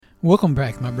Welcome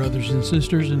back, my brothers and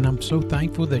sisters, and I'm so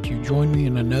thankful that you joined me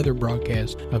in another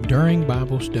broadcast of During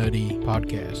Bible Study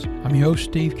Podcast. I'm your host,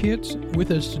 Steve Kitts, with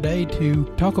us today to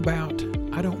talk about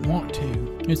I Don't Want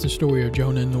To. It's the story of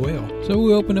Jonah and the whale. So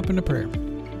we'll open up in a prayer.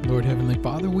 Lord Heavenly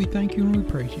Father, we thank you and we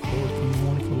praise you, Lord, for your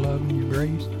wonderful love and your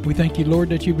grace. We thank you, Lord,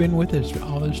 that you've been with us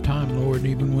all this time, Lord,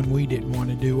 even when we didn't want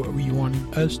to do what you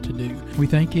wanted us to do. We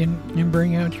thank you and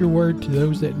bring out your word to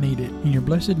those that need it. In your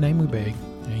blessed name we beg.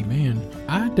 Amen.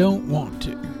 I don't want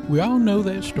to. We all know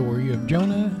that story of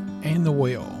Jonah and the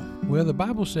whale. Well, the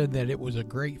Bible said that it was a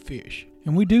great fish.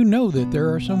 And we do know that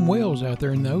there are some whales out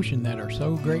there in the ocean that are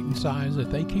so great in size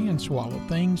that they can swallow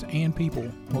things and people.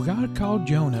 Well, God called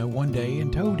Jonah one day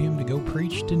and told him to go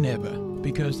preach to Nineveh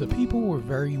because the people were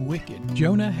very wicked.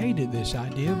 Jonah hated this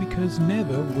idea because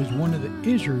Nineveh was one of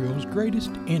Israel's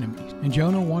greatest enemies, and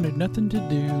Jonah wanted nothing to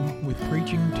do with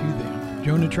preaching to them.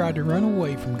 Jonah tried to run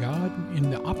away from God in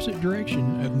the opposite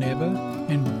direction of Nineveh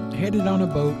and headed on a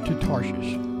boat to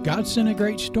Tarshish. God sent a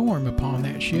great storm upon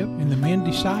that ship, and the men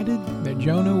decided that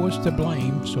Jonah was to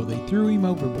blame, so they threw him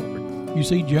overboard. You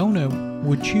see, Jonah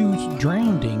would choose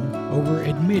drowning over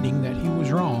admitting that he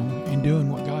was wrong and doing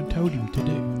what God told him to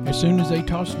do. As soon as they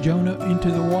tossed Jonah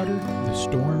into the water, the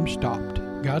storm stopped.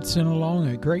 God sent along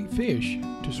a great fish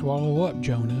to swallow up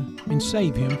Jonah and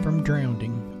save him from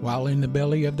drowning. While in the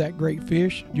belly of that great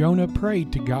fish, Jonah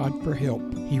prayed to God for help.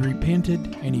 He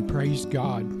repented and he praised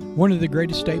God. One of the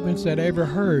greatest statements that I ever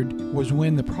heard was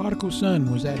when the prodigal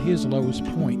son was at his lowest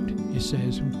point. It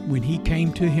says, when he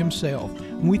came to himself.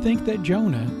 And we think that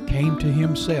Jonah came to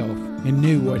himself and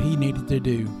knew what he needed to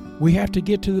do. We have to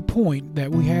get to the point that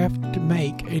we have to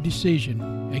make a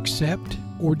decision, accept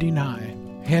or deny,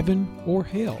 heaven or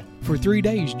hell. For 3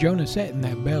 days, Jonah sat in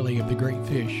that belly of the great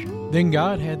fish. Then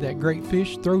God had that great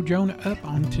fish throw Jonah up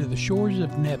onto the shores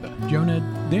of Nineveh.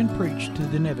 Jonah then preached to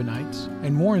the Ninevites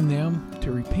and warned them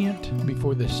to repent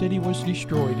before the city was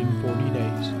destroyed in 40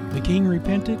 days. The king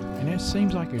repented, and that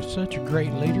seems like such a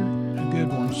great leader, a good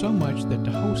one, so much that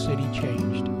the whole city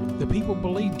changed. The people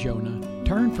believed Jonah,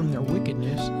 turned from their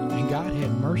wickedness, and God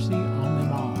had mercy on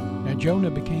them all. Now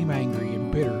Jonah became angry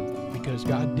and bitter because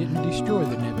God didn't destroy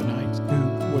the Ninevites,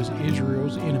 who was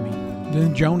Israel's enemy.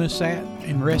 Then Jonah sat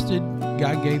and rested.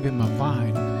 God gave him a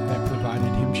vine that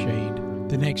provided him shade.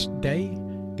 The next day,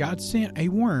 God sent a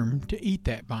worm to eat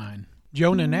that vine.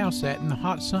 Jonah now sat in the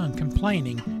hot sun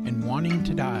complaining and wanting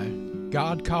to die.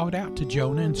 God called out to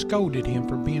Jonah and scolded him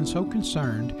for being so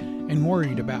concerned and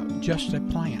worried about just a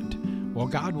plant, while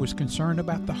God was concerned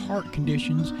about the heart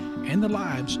conditions and the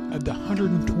lives of the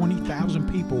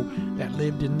 120,000 people that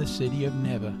lived in the city of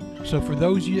Nineveh. So for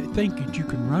those of you that think that you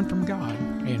can run from God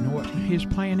and what his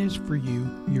plan is for you,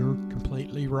 you're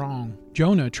completely wrong.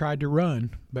 Jonah tried to run,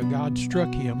 but God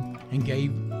struck him and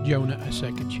gave Jonah a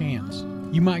second chance.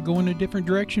 You might go in a different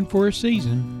direction for a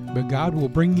season, but God will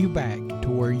bring you back to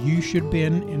where you should have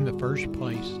been in the first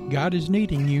place. God is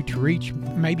needing you to reach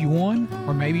maybe 1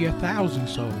 or maybe 1,000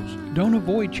 souls. Don't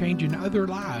avoid changing other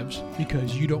lives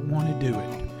because you don't want to do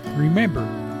it. Remember,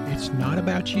 it's not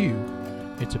about you.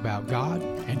 It's about God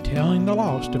and telling the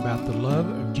lost about the love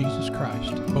of Jesus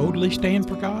Christ. Boldly stand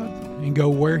for God and go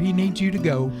where he needs you to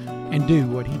go and do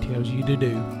what he tells you to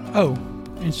do. Oh,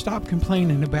 and stop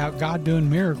complaining about God doing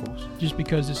miracles just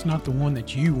because it's not the one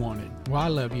that you wanted. Well, I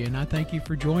love you, and I thank you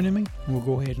for joining me. We'll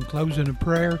go ahead and close in a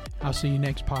prayer. I'll see you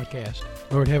next podcast.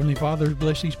 Lord Heavenly Father,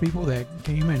 bless these people that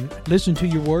came and listened to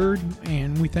your word,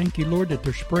 and we thank you, Lord, that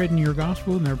they're spreading your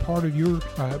gospel and they're part of your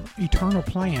eternal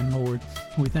plan, Lord.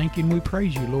 We thank you and we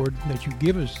praise you, Lord, that you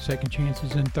give us second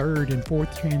chances and third and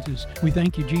fourth chances. We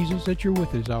thank you, Jesus, that you're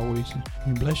with us always.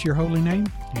 And bless your holy name.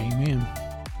 Amen.